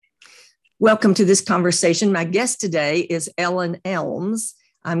Welcome to this conversation. My guest today is Ellen Elmes.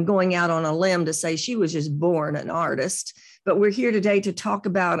 I'm going out on a limb to say she was just born an artist, but we're here today to talk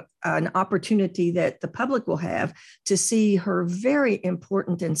about an opportunity that the public will have to see her very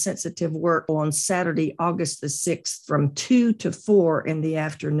important and sensitive work on Saturday, August the 6th from 2 to 4 in the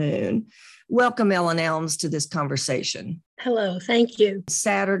afternoon. Welcome, Ellen Elmes, to this conversation. Hello, thank you.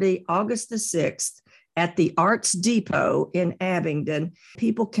 Saturday, August the 6th, at the Arts Depot in Abingdon,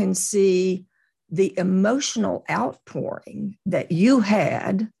 people can see the emotional outpouring that you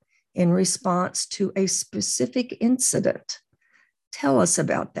had in response to a specific incident. Tell us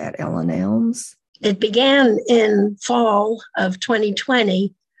about that, Ellen Elmes. It began in fall of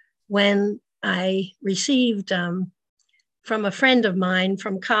 2020 when I received from a friend of mine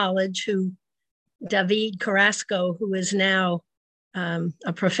from college, David Carrasco, who is now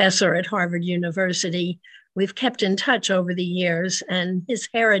a professor at Harvard University. We've kept in touch over the years, and his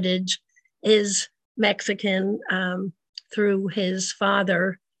heritage is Mexican through his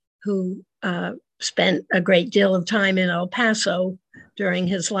father, who spent a great deal of time in El Paso during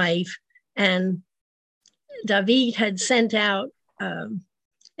his life. And David had sent out an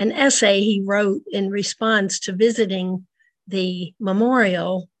essay he wrote in response to visiting the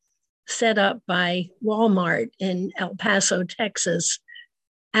memorial set up by Wal Mart in El Paso, Texas,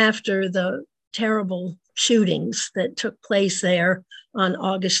 after the terrible shootings that took place there on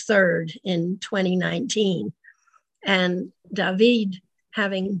August 3rd in 2019. And David,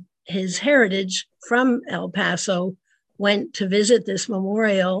 having his heritage from El Paso, went to visit this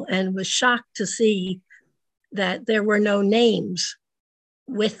memorial and was shocked to see that there were no names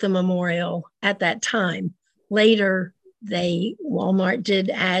with the memorial at that time. Later, Wal Mart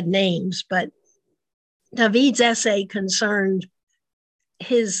did add names, but David's essay concerned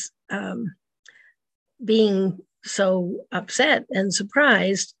his being so upset and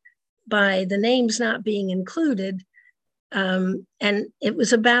surprised by the names not being included. And it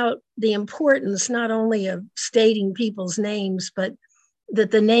was about the importance not only of stating people's names, but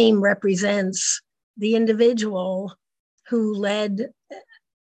that the name represents the individual who led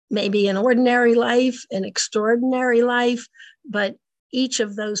maybe an ordinary life, an extraordinary life, but each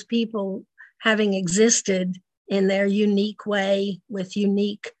of those people having existed in their unique way with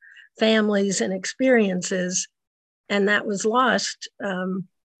unique families and experiences. And that was lost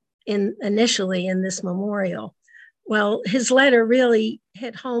initially in this memorial. Well, his letter really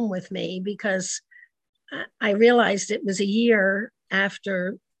hit home with me because I realized it was a year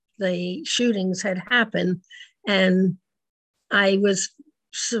after the shootings had happened, and I was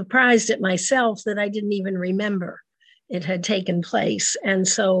surprised at myself that I didn't even remember it had taken place. And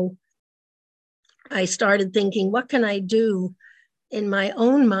so I started thinking, what can I do in my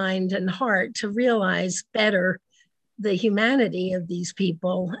own mind and heart to realize better the humanity of these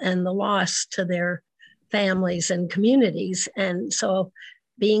people and the loss to their families and communities? And so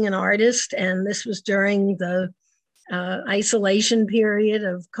being an artist, and this was during the isolation period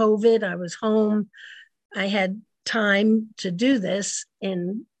of COVID, I was home. I had time to do this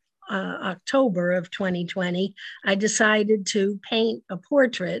in October of 2020. I decided to paint a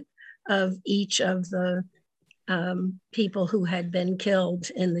portrait of each of the people who had been killed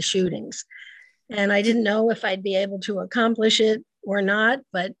in the shootings. And I didn't know if I'd be able to accomplish it or not,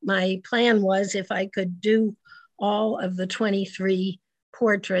 but my plan was if I could do all of the 23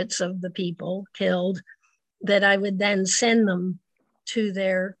 portraits of the people killed, that I would then send them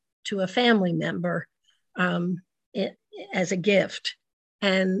to a family member as a gift.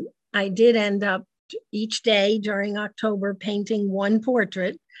 And I did end up each day during October painting one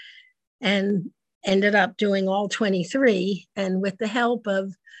portrait and ended up doing all 23. And with the help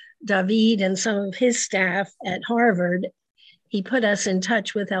of David and some of his staff at Harvard, he put us in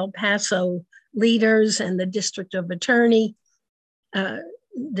touch with El Paso leaders and the district attorney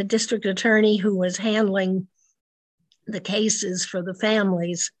who was handling the cases for the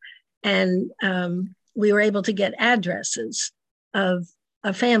families. And we were able to get addresses of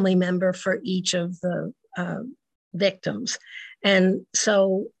a family member for each of the victims. And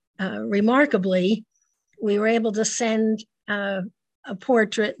so remarkably, we were able to send a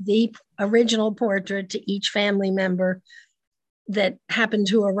portrait, the original portrait, to each family member that happened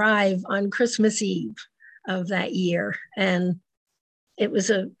to arrive on Christmas Eve of that year. And it was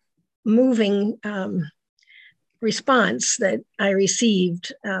a moving response that I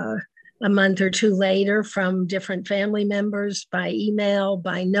received a month or two later from different family members by email,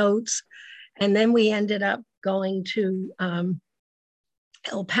 by notes. And then we ended up going to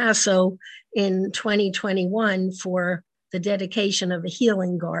El Paso in 2021 for the dedication of a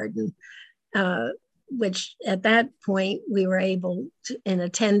healing garden. which at that point we were able to, in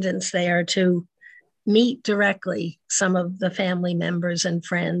attendance there, to meet directly some of the family members and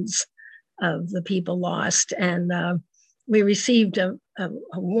friends of the people lost. And we received a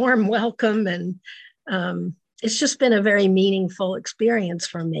warm welcome, and it's just been a very meaningful experience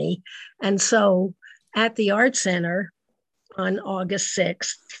for me. And so at the Art Center on August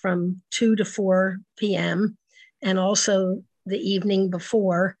 6th from 2 to 4 p.m., and also the evening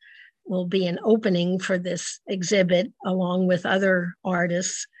before, will be an opening for this exhibit along with other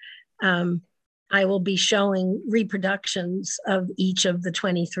artists. I will be showing reproductions of each of the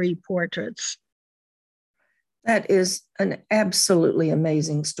 23 portraits. That is an absolutely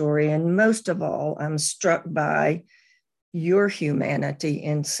amazing story. And most of all, I'm struck by your humanity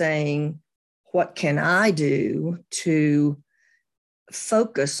in saying, what can I do to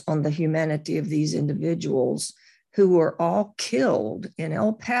focus on the humanity of these individuals who were all killed in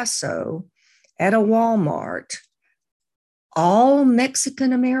El Paso at a Walmart? All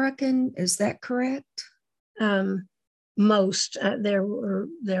Mexican American, is that correct? Most. There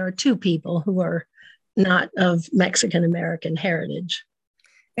are 2 people who are not of Mexican American heritage.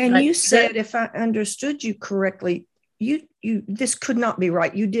 And but you said, if I understood you correctly, you this could not be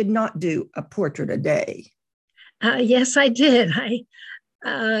right. You did not do a portrait a day. Yes, I did.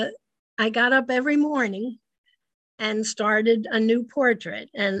 I got up every morning and started a new portrait.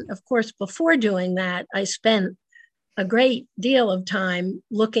 And of course, before doing that, I spent a great deal of time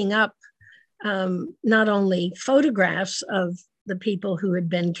looking up not only photographs of the people who had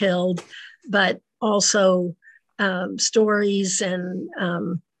been killed, but also stories and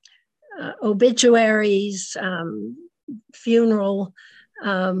obituaries, funeral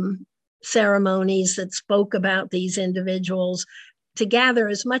ceremonies that spoke about these individuals, to gather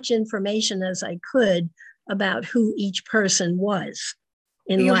as much information as I could about who each person was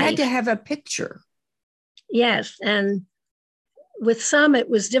in life. You had to have a picture. Yes, and with some, it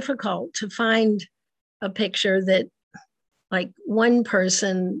was difficult to find a picture that, like one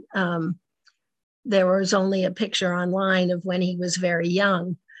person, there was only a picture online of when he was very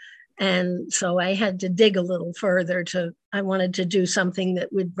young. And so I had to dig a little further I wanted to do something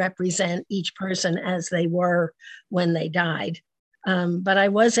that would represent each person as they were when they died. But I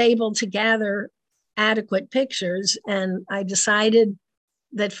was able to gather adequate pictures, and I decided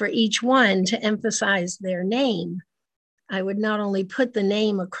that for each one, to emphasize their name, I would not only put the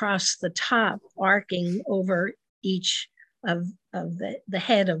name across the top, arcing over each of the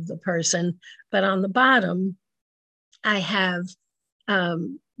head of the person, but on the bottom, I have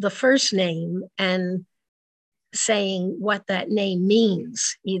the first name and saying what that name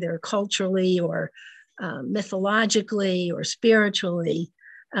means, either culturally or mythologically or spiritually.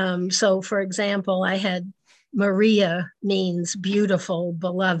 So, for example, I had Maria means beautiful,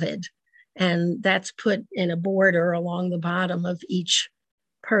 beloved, and that's put in a border along the bottom of each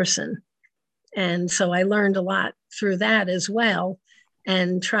person. And so I learned a lot through that as well,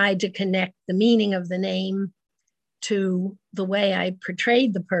 and tried to connect the meaning of the name to the way I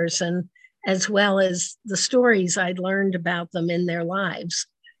portrayed the person, as well as the stories I'd learned about them in their lives.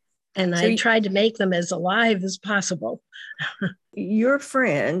 And I tried to make them as alive as possible. Your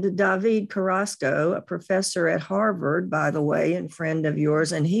friend, David Carrasco, a professor at Harvard, by the way, and friend of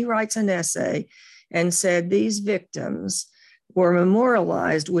yours, and he writes an essay and said these victims were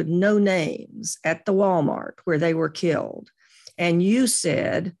memorialized with no names at the Walmart where they were killed. And you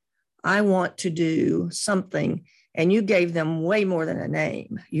said, I want to do something. And you gave them way more than a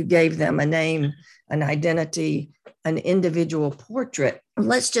name. You gave them a name, an identity, an individual portrait.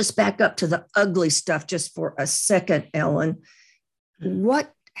 Let's just back up to the ugly stuff just for a second, Ellen.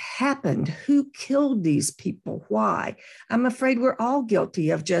 What happened? Who killed these people? Why? I'm afraid we're all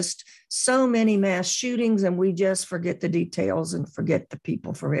guilty of just so many mass shootings, and we just forget the details and forget the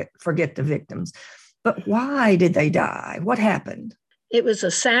people, forget the victims. But why did they die? What happened? It was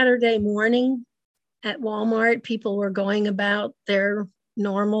a Saturday morning at Walmart. People were going about their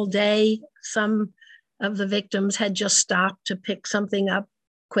normal day. Some of the victims had just stopped to pick something up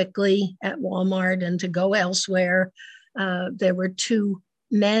quickly at Walmart and to go elsewhere. There were 2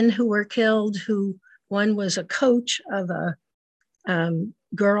 men who were killed, one was a coach of a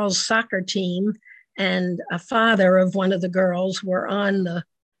girls' soccer team, and a father of one of the girls were on the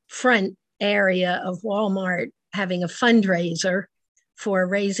front area of Walmart having a fundraiser for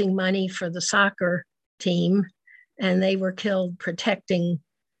raising money for the soccer team, and they were killed protecting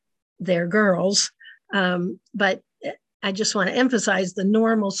their girls. But I just want to emphasize the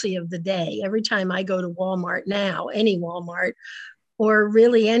normalcy of the day. Every time I go to Walmart now, any Walmart, or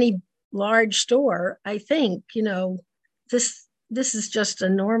really any large store, I think, this is just a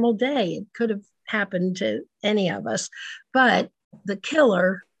normal day. It could have happen to any of us. But the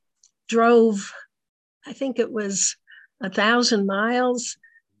killer drove, I think it was 1,000 miles,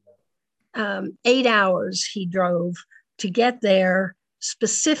 8 hours he drove to get there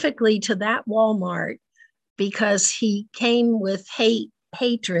specifically to that Walmart because he came with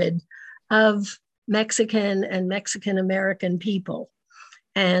hatred of Mexican and Mexican American people.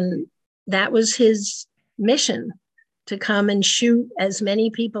 And that was his mission, to come and shoot as many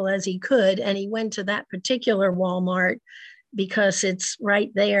people as he could. And he went to that particular Walmart because it's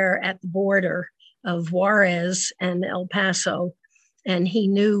right there at the border of Juarez and El Paso. And he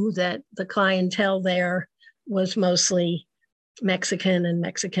knew that the clientele there was mostly Mexican and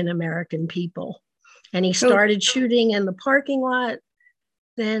Mexican American people. And he started shooting in the parking lot,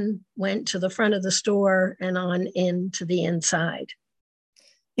 then went to the front of the store and on into the inside.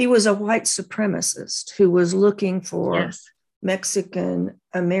 He was a white supremacist who was looking for Yes. Mexican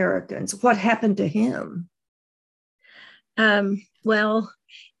Americans. What happened to him? Well,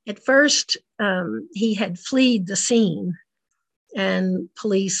 at first, he had fled the scene, and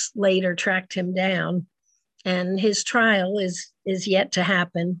police later tracked him down. And his trial is yet to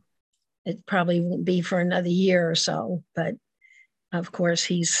happen. It probably won't be for another year or so, but of course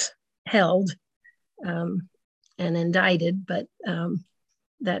he's held and indicted, but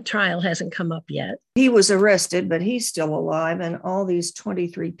that trial hasn't come up yet. He was arrested, but he's still alive, and all these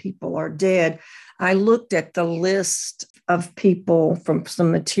 23 people are dead. I looked at the list of people from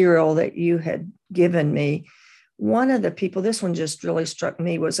some material that you had given me. One of the people, this one just really struck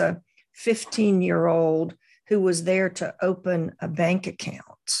me, was a 15-year-old who was there to open a bank account.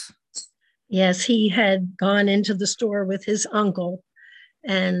 Yes, he had gone into the store with his uncle,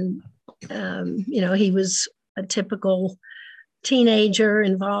 and he was a typical teenager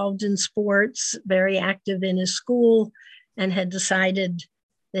involved in sports, very active in his school, and had decided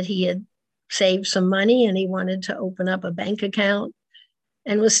that he had saved some money and he wanted to open up a bank account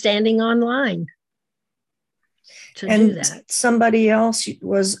and was standing online to do that. Somebody else it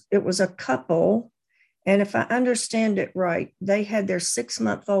was a couple. And if I understand it right, they had their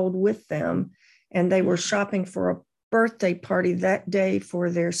 6-month-old with them and they were shopping for a birthday party that day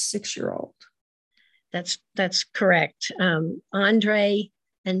for their 6-year-old. That's correct. Andre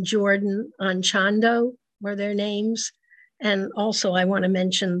and Jordan Anchando were their names. And also I want to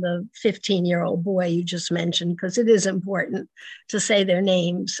mention the 15-year-old boy you just mentioned, because it is important to say their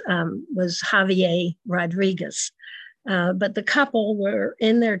names, was Javier Rodriguez. But the couple were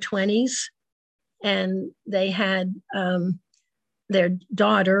in their 20s, and they had their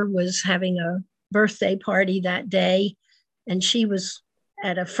daughter was having a birthday party that day, and she was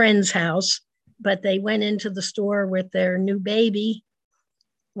at a friend's house. But they went into the store with their new baby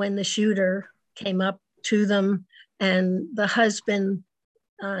when the shooter came up to them, and the husband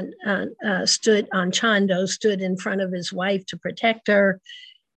stood in front of his wife to protect her.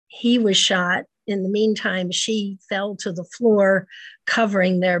 He was shot. In the meantime, she fell to the floor,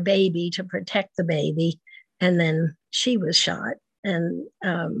 covering their baby to protect the baby, and then she was shot. And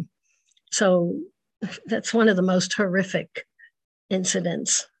so that's one of the most horrific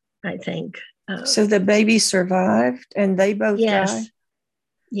incidents, I think. So the baby survived and they both died?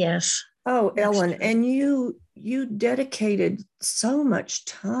 Yes. Oh, Ellen, and you dedicated so much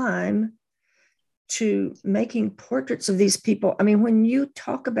time to making portraits of these people. I mean, when you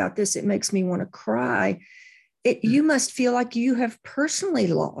talk about this, it makes me want to cry. You must feel like you have personally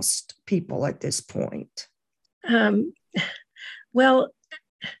lost people at this point. Well,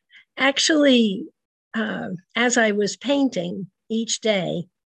 actually, as I was painting each day,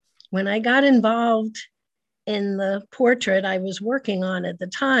 when I got involved in the portrait I was working on at the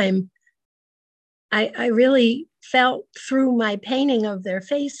time, I really felt through my painting of their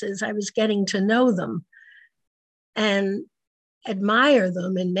faces, I was getting to know them and admire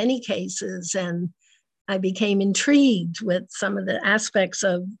them in many cases. And I became intrigued with some of the aspects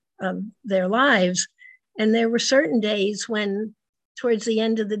of their lives. And there were certain days when, towards the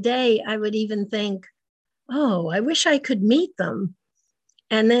end of the day, I would even think, oh, I wish I could meet them.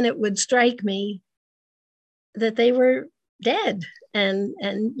 And then it would strike me that they were dead. And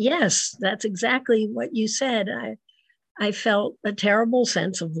yes, that's exactly what you said. I felt a terrible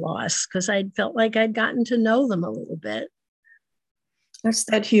sense of loss because I felt like I'd gotten to know them a little bit. That's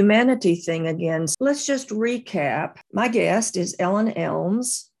that humanity thing again. Let's just recap. My guest is Ellen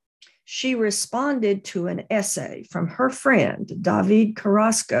Elmes. She responded to an essay from her friend, David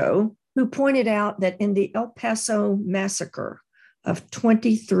Carrasco, who pointed out that in the El Paso Massacre of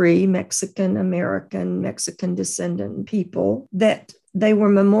 23 Mexican-American, Mexican descendant people, that they were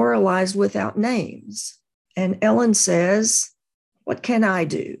memorialized without names. And Ellen says, what can I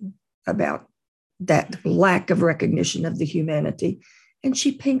do about that lack of recognition of the humanity. And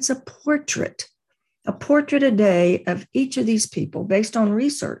she paints a portrait a day of each of these people based on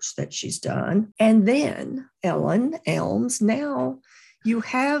research that she's done. And then, Ellen Elmes, now you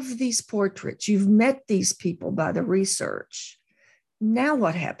have these portraits. You've met these people by the research. Now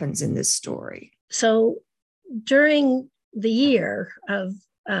what happens in this story? So during the year of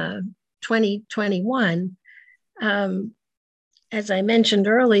 2021, as I mentioned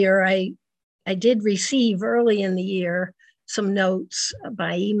earlier, I did receive early in the year some notes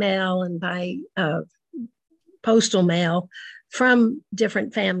by email and by postal mail from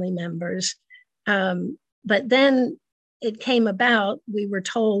different family members. But then it came about, we were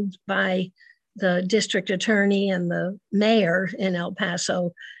told by the district attorney and the mayor in El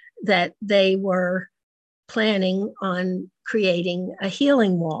Paso that they were planning on creating a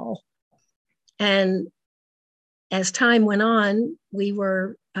healing wall. And as time went on, we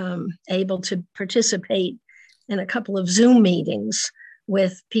were able to participate in a couple of Zoom meetings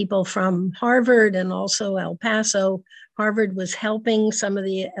with people from Harvard and also El Paso. Harvard was helping some of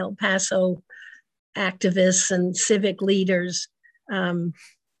the El Paso activists and civic leaders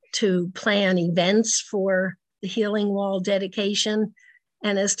to plan events for the Healing Wall dedication.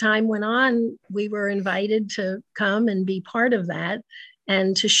 And as time went on, we were invited to come and be part of that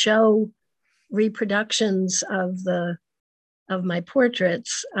and to show reproductions of my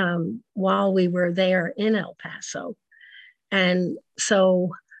portraits while we were there in El Paso. And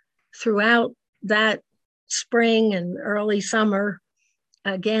so throughout that spring and early summer,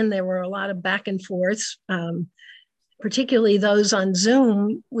 again, there were a lot of back and forths, particularly those on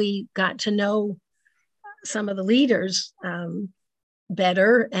Zoom. We got to know some of the leaders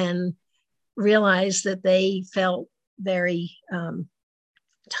better and realized that they felt very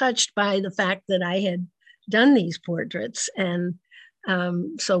touched by the fact that I had done these portraits. And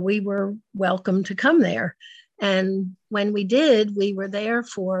so we were welcome to come there. And when we did, we were there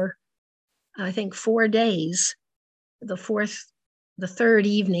for, I think, 4 days, the third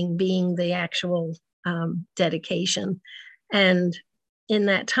evening being the actual dedication. And in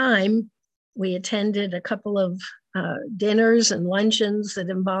that time, we attended a couple of dinners and luncheons that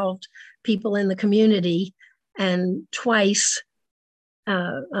involved people in the community. And twice,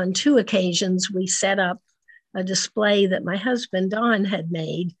 on 2 occasions, we set up a display that my husband, Don, had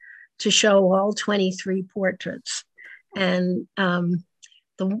made to show all 23 portraits. And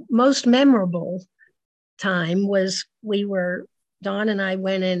the most memorable time was Don and I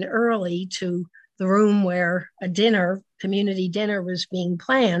went in early to the room where a community dinner was being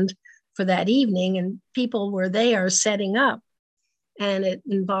planned for that evening, and people were there setting up. And it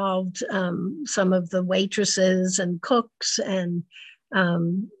involved some of the waitresses and cooks and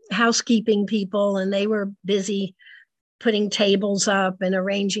housekeeping people, and they were busy putting tables up and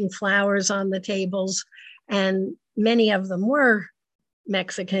arranging flowers on the tables. And many of them were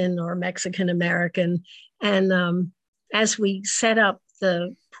Mexican or Mexican American. And as we set up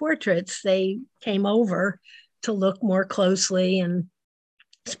the portraits, they came over to look more closely and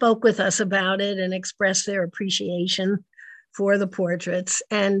spoke with us about it and expressed their appreciation for the portraits.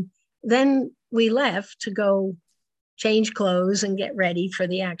 And then we left to go change clothes and get ready for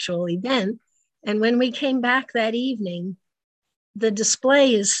the actual event. And when we came back that evening, the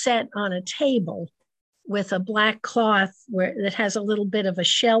display is set on a table with a black cloth that has a little bit of a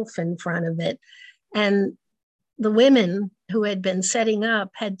shelf in front of it. And the women who had been setting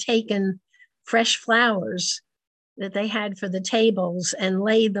up had taken fresh flowers that they had for the tables and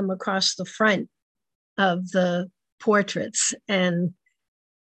laid them across the front of the portraits. And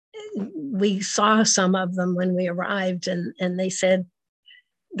we saw some of them when we arrived, and they said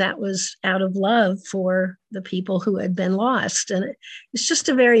that was out of love for the people who had been lost. And it's just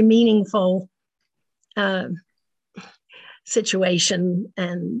a very meaningful situation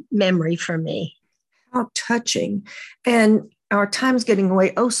and memory for me. How touching. And our time's getting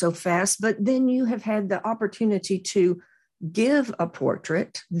away so fast, but then you have had the opportunity to give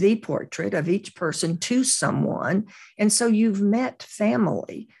the portrait of each person to someone. And so you've met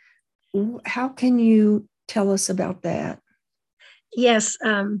family. How can you tell us about that? Yes,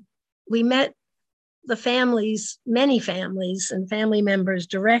 we met the families, many families and family members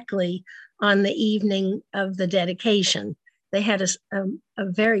directly on the evening of the dedication. They had a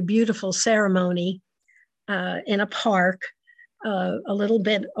very beautiful ceremony in a park a little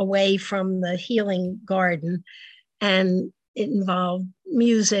bit away from the healing garden. And it involved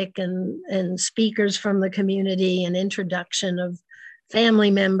music and speakers from the community and introduction of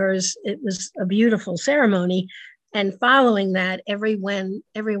family members. It was a beautiful ceremony. And following that, everyone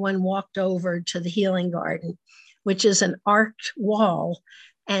walked over to the healing garden, which is an arched wall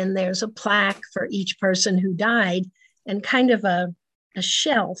And there's a plaque for each person who died, and kind of a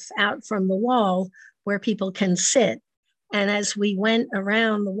shelf out from the wall where people can sit. And as we went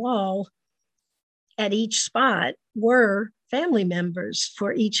around the wall, at each spot were family members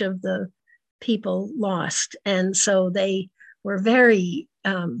for each of the people lost. And so they were very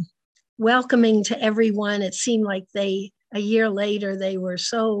welcoming to everyone. It seemed like a year later, they were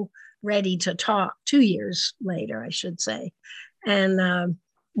so ready to talk, 2 years later, I should say, and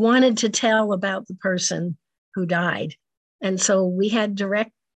wanted to tell about the person who died. And so we had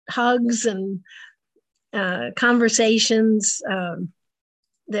direct hugs and conversations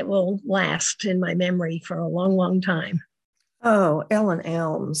that will last in my memory for a long, long time. Oh, Ellen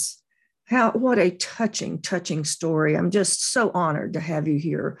Elmes. What a touching story. I'm just so honored to have you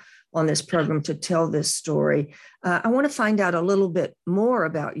here on this program to tell this story. I want to find out a little bit more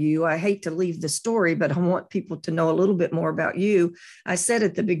about you. I hate to leave the story, but I want people to know a little bit more about you. I said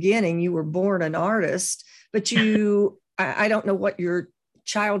at the beginning, you were born an artist, but I don't know what your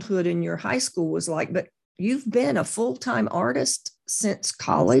childhood and your high school was like, but you've been a full-time artist since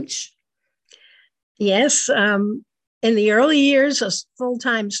college. Yes. In the early years, a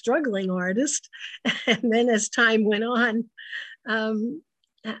full-time struggling artist. And then as time went on, I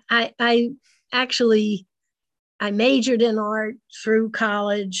majored in art through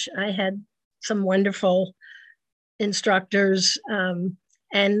college. I had some wonderful instructors, and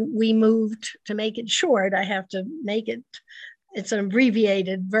we moved, to make it short, I have to make it, it's an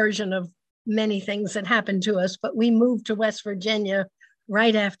abbreviated version of many things that happened to us, but we moved to West Virginia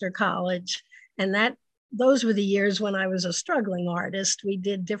right after college. And those were the years when I was a struggling artist. We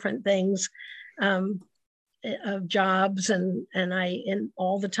did different things, of jobs, and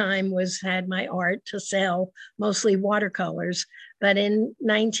all the time had my art to sell, mostly watercolors. But in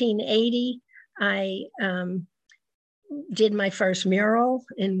 1980, I did my first mural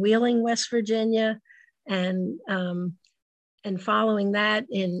in Wheeling, West Virginia, and following that,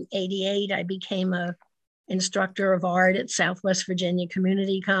 in '88, I became a instructor of art at Southwest Virginia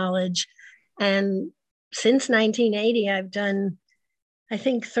Community College. And since 1980, I've done, I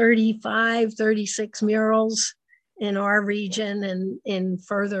think, 35, 36 murals in our region and in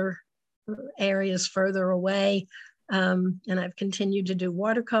further areas further away. And I've continued to do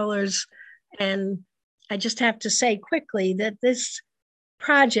watercolors. And I just have to say quickly that this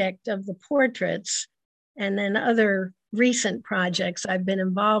project of the portraits, and then other recent projects I've been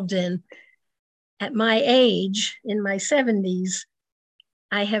involved in, at my age, in my 70s,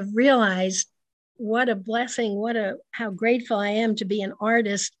 I have realized what a blessing, how grateful I am to be an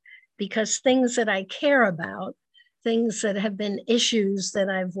artist, because things that I care about, things that have been issues that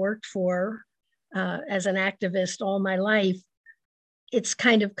I've worked for as an activist all my life, it's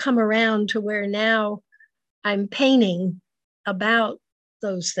kind of come around to where now I'm painting about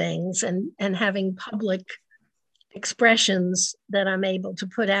those things and having public expressions that I'm able to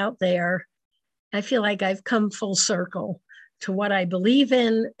put out there. I feel like I've come full circle to what I believe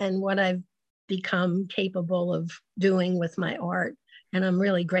in and what I've become capable of doing with my art. And I'm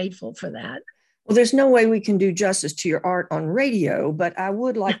really grateful for that. Well, there's no way we can do justice to your art on radio, but I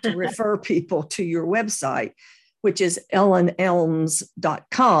would like to refer people to your website, which is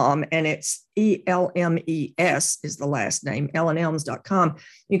ellenelmes.com. And it's ELMES is the last name, ellenelmes.com.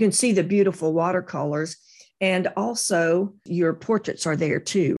 You can see the beautiful watercolors. And also your portraits are there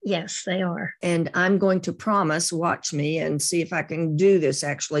too. Yes, they are. And I'm going to promise, watch me and see if I can do this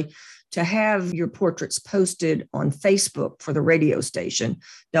actually, to have your portraits posted on Facebook for the radio station,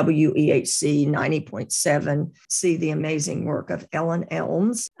 WEHC 90.7. See the amazing work of Ellen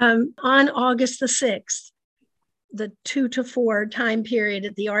Elmes. On August the 6th, the 2 to 4 time period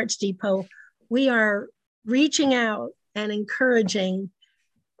at the Arts Depot, we are reaching out and encouraging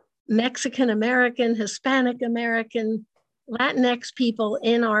Mexican American, Hispanic American, Latinx people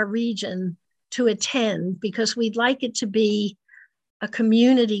in our region to attend, because we'd like it to be a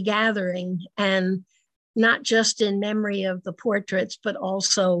community gathering, and not just in memory of the portraits, but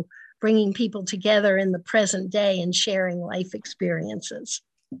also bringing people together in the present day and sharing life experiences.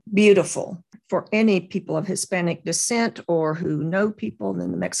 Beautiful. For any people of Hispanic descent or who know people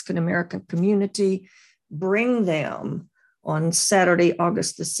in the Mexican American community, bring them on Saturday,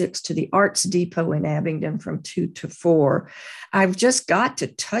 August the 6th, to the Arts Depot in Abingdon from 2 to 4. I've just got to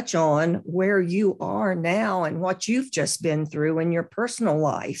touch on where you are now and what you've just been through in your personal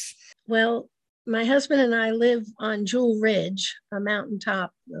life. Well, my husband and I live on Jewel Ridge, a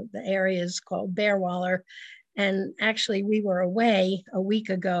mountaintop. The area is called Bearwaller. And actually, we were away a week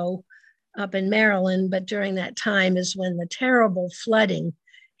ago up in Maryland, but during that time is when the terrible flooding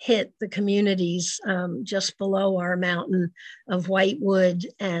hit the communities just below our mountain of Whitewood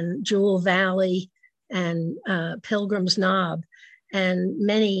and Jewel Valley and Pilgrim's Knob. And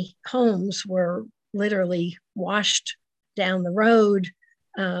many homes were literally washed down the road.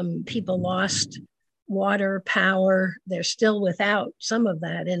 People lost water, power. They're still without some of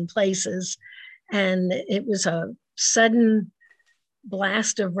that in places. And it was a sudden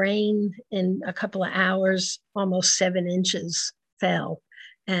blast of rain in a couple of hours, almost 7 inches fell.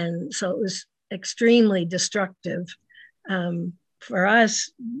 And so it was extremely destructive. For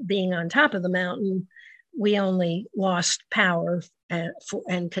us, being on top of the mountain, we only lost power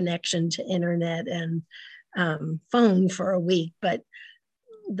and connection to internet and phone for a week. But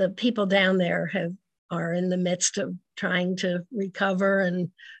the people down there are in the midst of trying to recover,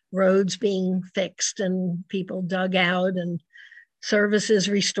 and roads being fixed and people dug out and services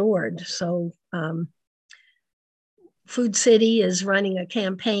restored. So Food City is running a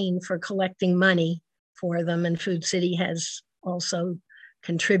campaign for collecting money for them, and Food City has also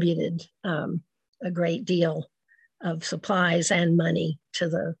contributed a great deal of supplies and money to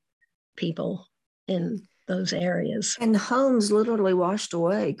the people in those areas. And homes literally washed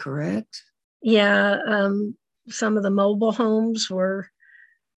away, correct? Yeah, some of the mobile homes were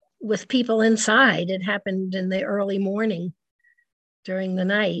with people inside. It happened in the early morning during the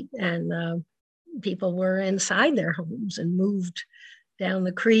night, and people were inside their homes and moved down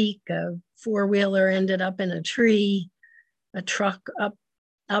the creek. A four-wheeler ended up in a tree, a truck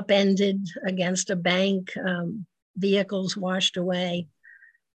upended against a bank, vehicles washed away.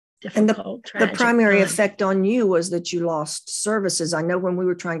 Difficult, and the primary time. effect on you was that you lost services. I know when we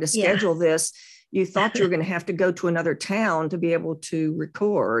were trying to schedule this, you thought you were going to have to go to another town to be able to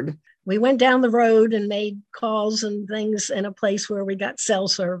record. We went down the road and made calls and things in a place where we got cell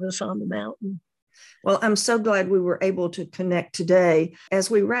service on the mountain. Well, I'm so glad we were able to connect today.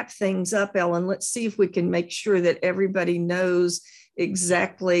 As we wrap things up, Ellen, let's see if we can make sure that everybody knows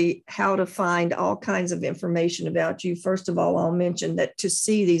exactly how to find all kinds of information about you. First of all, I'll mention that to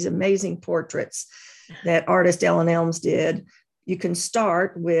see these amazing portraits that artist Ellen Elmes did, you can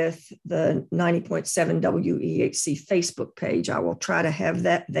start with the 90.7 WEHC Facebook page. I will try to have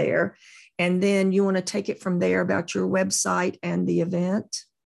that there. And then you want to take it from there about your website and the event?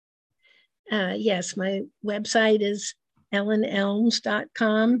 Yes, my website is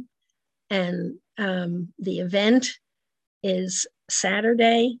ellenelmes.com. And the event is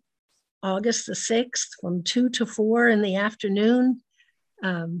Saturday, August the 6th from 2 to 4 in the afternoon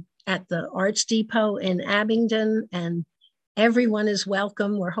at the Arts Depot in Abingdon. And everyone is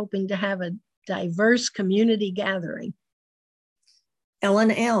welcome. We're hoping to have a diverse community gathering.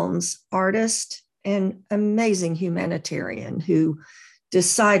 Ellen Elmes, artist and amazing humanitarian who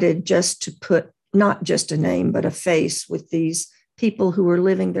decided just to put not just a name, but a face with these people who were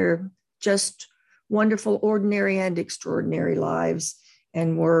living their just wonderful, ordinary and extraordinary lives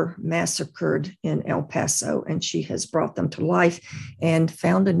and were massacred in El Paso. And she has brought them to life and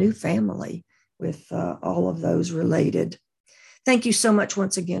found a new family with all of those related. Thank you so much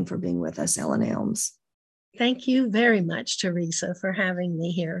once again for being with us, Ellen Elmes. Thank you very much, Teresa, for having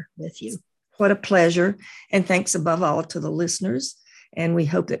me here with you. What a pleasure. And thanks above all to the listeners. And we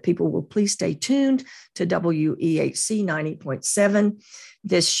hope that people will please stay tuned to WEHC 90.7.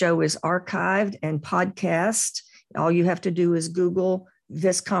 This show is archived and podcast. All you have to do is Google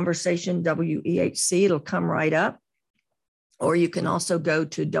this conversation, WEHC. It'll come right up. Or you can also go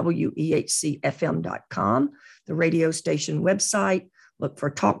to WEHCFM.com, the radio station website. Look for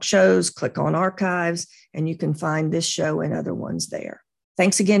talk shows, click on archives, and you can find this show and other ones there.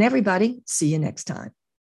 Thanks again, everybody. See you next time.